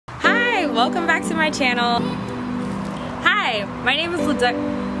welcome back to my channel. Hi, my name is Ladae.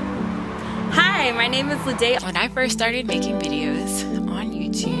 When I first started making videos on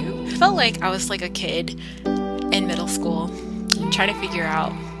YouTube, I felt like I was like a kid in middle school trying to figure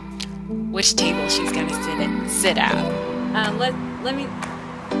out which table she's gonna sit at. Let me.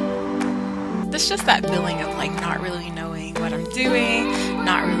 It's just that feeling of like not really knowing what I'm doing,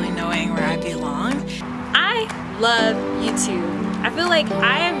 not really knowing where I belong. I love YouTube. I feel like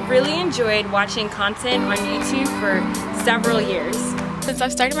I have really enjoyed watching content on YouTube for several years. Since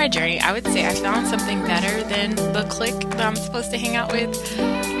I've started my journey, I would say I found something better than the clique that I'm supposed to hang out with.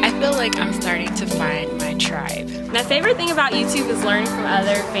 I feel like I'm starting to find my tribe. My favorite thing about YouTube is learning from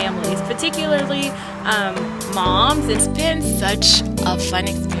other families, particularly moms. It's been such a fun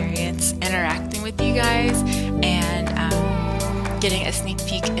experience interacting with you guys and getting a sneak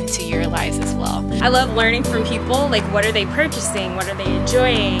peek into your lives as well. I love learning from people, like what are they purchasing, what are they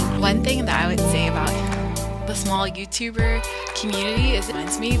enjoying. One thing that I would say about the small YouTuber community is it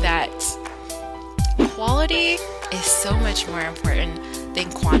reminds me that quality is so much more important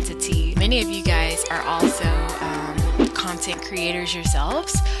than quantity. Many of you guys are also content creators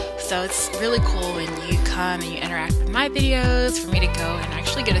yourselves, so it's really cool when you come and you interact with my videos for me to go and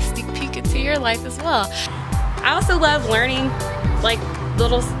actually get a sneak peek into your life as well. I also love learning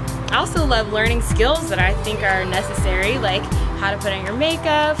skills that I think are necessary, like how to put on your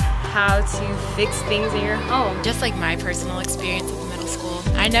makeup, how to fix things in your home. Just like my personal experience with middle school,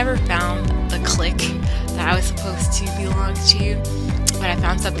 I never found the clique that I was supposed to belong to, but I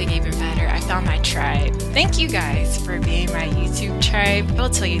found something even better. I found my tribe. Thank you guys for being my YouTube tribe. I will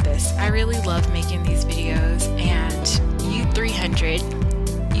tell you this, I really love making these videos, and you 300,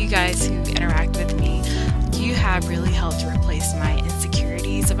 you guys who interact with me, you have really helped replace my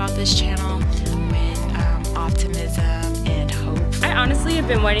insecurities about this channel with optimism and hope. I honestly have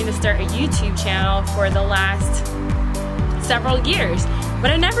been wanting to start a YouTube channel for the last several years, but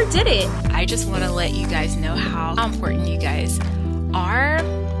I never did it. I just want to let you guys know how important you guys are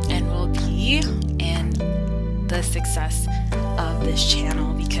and will be in the success of this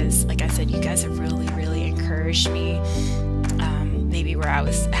channel, because like I said, you guys have really encouraged me. Maybe where I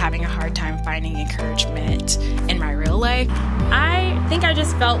was having a hard time finding encouragement in my real life. I think I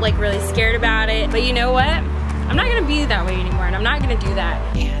just felt like really scared about it, but you know what? I'm not gonna be that way anymore, and I'm not gonna do that.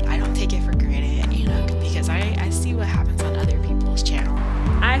 And I don't take it for granted, you know, because I see what happens on other people's channel.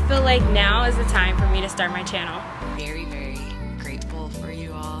 I feel like now is the time for me to start my channel. Very grateful for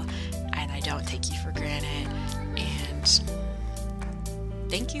you all, and I don't take you for granted. And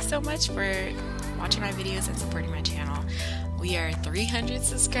thank you so much for watching my videos and supporting my channel. We are 300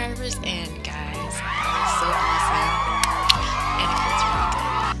 subscribers, and guys, that is so awesome, and it feels really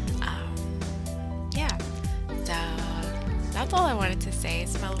good. Yeah, so that's all I wanted to say.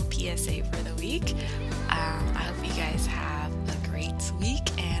 It's my little PSA for the week. I hope you guys have a great week,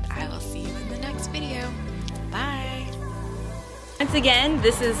 and I will see you in the next video. Bye! Once again,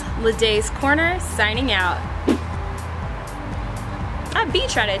 this is Ladae's Corner, signing out. That bee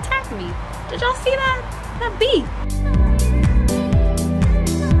tried to attack me. Did y'all see that? That bee.